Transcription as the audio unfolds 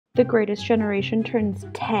The Greatest Generation turns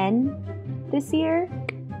 10 this year.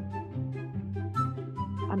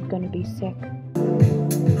 I'm gonna be sick.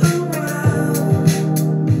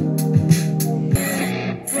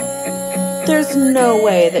 There's no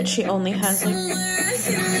way that she only has like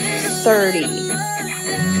 30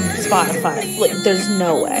 Spotify. Like, there's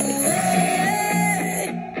no way.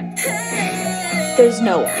 There's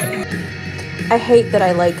no way. I hate that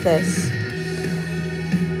I like this.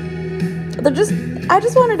 I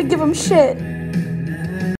just wanted to give them shit.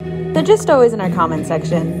 They're just always in our comment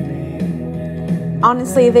section.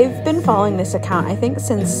 Honestly, they've been following this account, I think,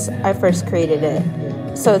 since I first created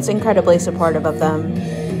it. So it's incredibly supportive of them.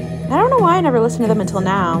 I don't know why I never listened to them until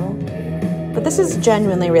now. But this is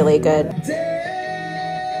genuinely really good.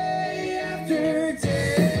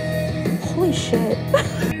 Holy shit.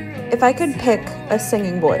 If I could pick a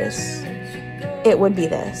singing voice, it would be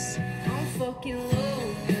this.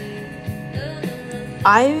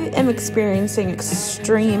 I am experiencing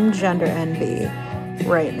extreme gender envy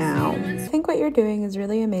right now. I think what you're doing is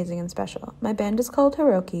really amazing and special. My band is called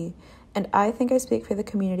Hiroki, and I think I speak for the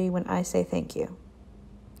community when I say thank you.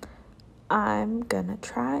 I'm gonna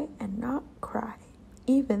try and not cry,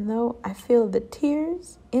 even though I feel the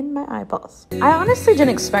tears in my eyeballs. I honestly didn't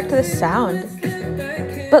expect this sound,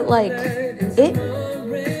 but like,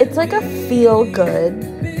 it's like a feel-good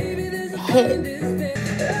hit.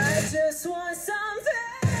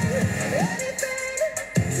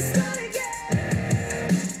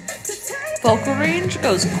 Vocal range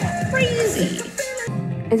goes crazy.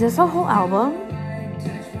 Is this a whole album?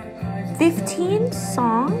 15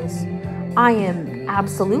 songs? I am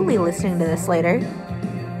absolutely listening to this later.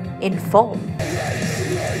 In full.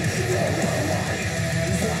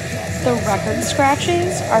 The record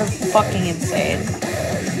scratches are fucking insane.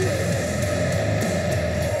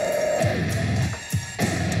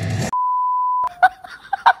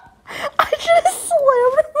 I just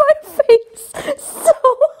slammed my face so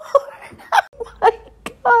hard. Oh my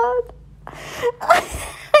god. I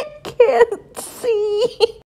can't.